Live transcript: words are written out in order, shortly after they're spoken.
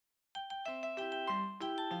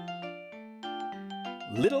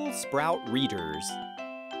Little Sprout Readers.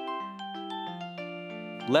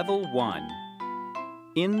 Level 1.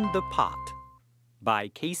 In the Pot by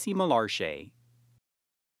Casey Malarche.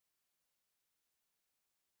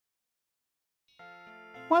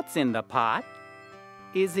 What's in the pot?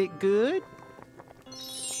 Is it good?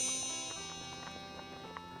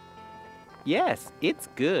 Yes, it's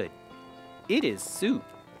good. It is soup.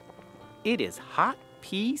 It is hot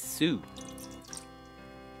pea soup.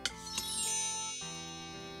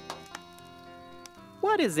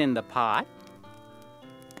 What is in the pot?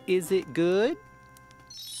 Is it good?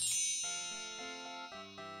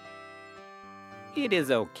 It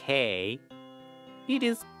is okay. It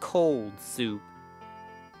is cold soup.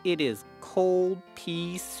 It is cold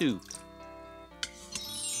pea soup.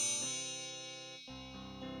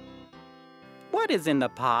 What is in the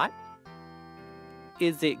pot?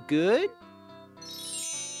 Is it good?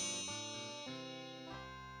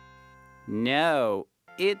 No,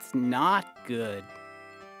 it's not good.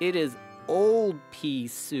 It is old pea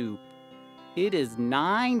soup. It is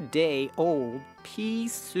 9-day-old pea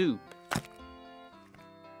soup.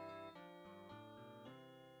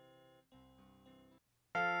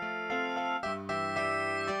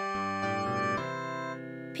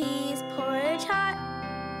 Peas porridge hot,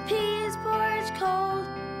 peas porridge cold,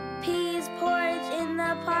 peas porridge in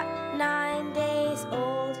the pot, 9 days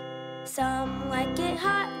old. Some like it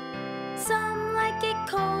hot, some like it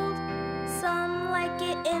cold, some like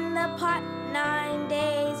it in the pot, 9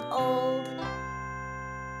 days old.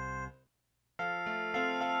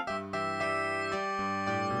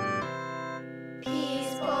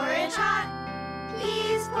 Peas porridge hot,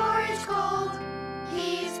 peas porridge cold,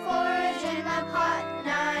 peas porridge in the pot,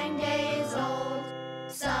 9 days old.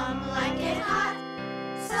 Some like it hot,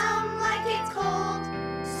 some like it cold.